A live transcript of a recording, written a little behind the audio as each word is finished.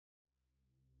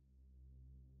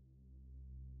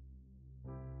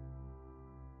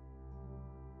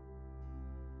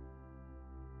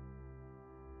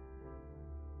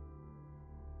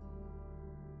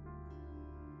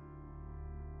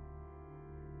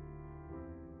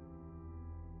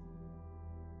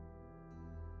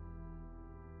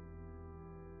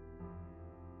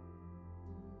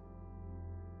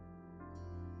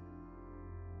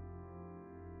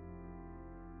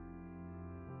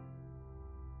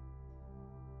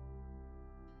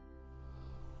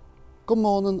Good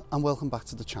morning and welcome back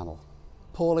to the channel.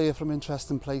 Paul here from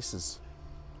Interesting Places.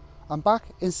 I'm back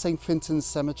in St Fintan's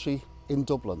Cemetery in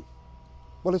Dublin.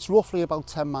 Well, it's roughly about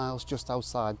 10 miles just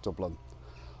outside Dublin,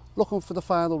 looking for the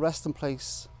final resting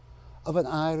place of an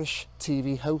Irish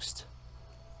TV host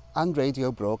and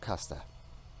radio broadcaster.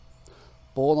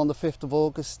 Born on the 5th of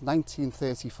August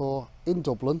 1934 in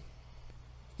Dublin,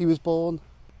 he was born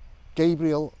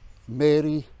Gabriel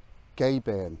Mary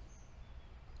Gaybyrne,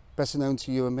 better known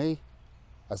to you and me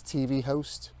as TV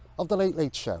host of The Late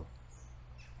Late Show,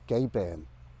 Gaybyrne.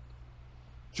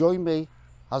 Join me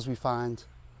as we find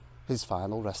his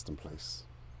final resting place.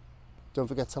 Don't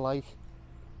forget to like,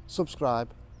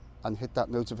 subscribe and hit that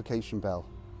notification bell.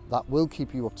 That will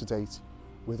keep you up to date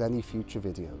with any future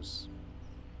videos.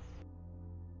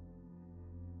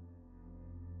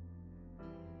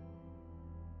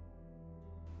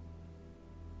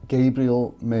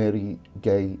 Gabriel Mary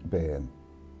Gaybyrne,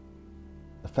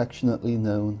 affectionately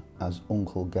known as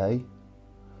Uncle Gay,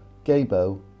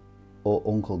 Gaybo or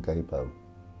Uncle Gaybo,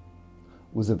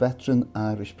 was a veteran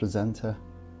Irish presenter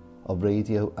of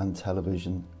radio and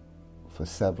television for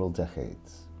several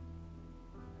decades.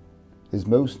 His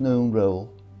most known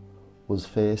role was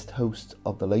first host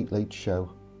of The Late Late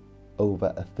Show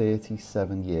over a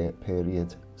 37-year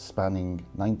period spanning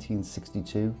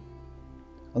 1962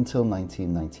 until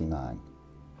 1999.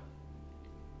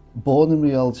 Born in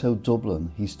Rialto,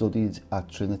 Dublin, he studied at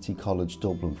Trinity College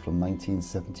Dublin from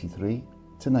 1973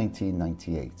 to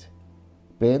 1998.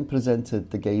 Byrne presented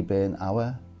the Gaybyrne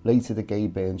Hour, later the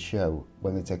Gaybyrne Show,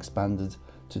 when it expanded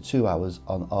to 2 hours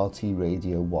on RT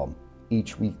Radio 1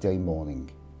 each weekday morning.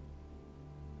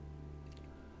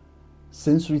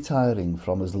 Since retiring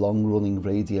from his long-running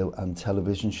radio and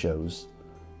television shows,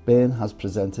 Byrne has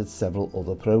presented several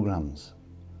other programmes,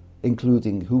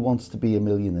 including Who Wants to Be a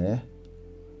Millionaire,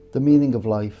 The Meaning of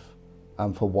Life,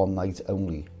 and For One Night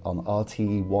Only on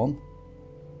RTE1,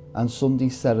 and Sunday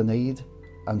Serenade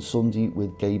and Sunday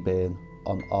with Gaybyrne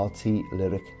on RT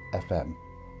Lyric FM.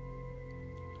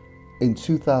 In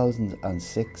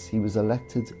 2006, he was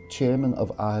elected Chairman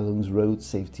of Ireland's Road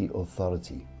Safety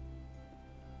Authority.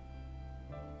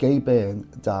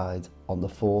 Gaybyrne died on the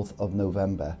 4th of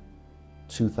November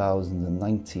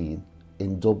 2019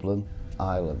 in Dublin,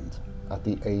 Ireland, at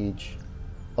the age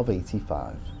of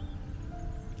 85.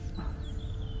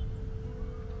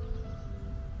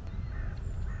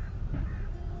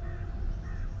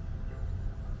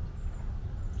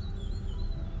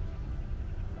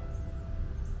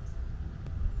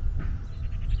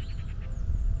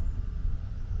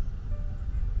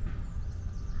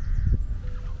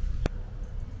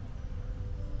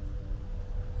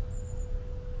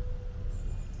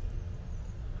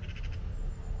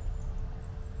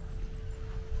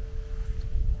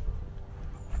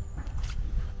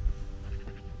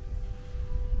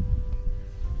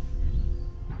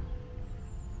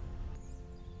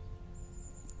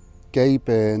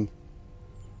 Gaybyrne,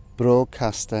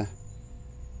 broadcaster,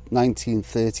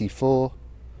 1934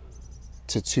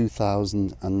 to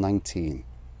 2019.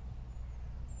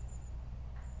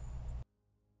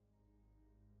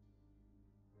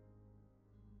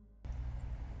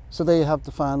 So there you have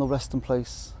the final resting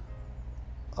place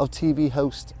of TV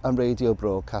host and radio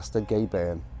broadcaster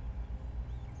Gaybyrne.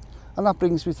 And that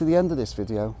brings me to the end of this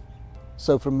video.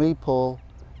 So from me, Paul,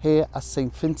 here at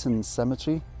St Fintan's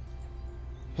Cemetery,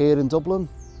 here in Dublin,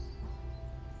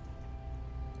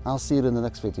 I'll see you in the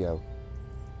next video.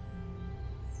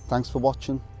 Thanks for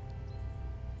watching.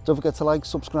 Don't forget to like,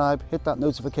 subscribe, hit that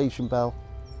notification bell,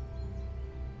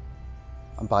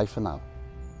 and bye for now.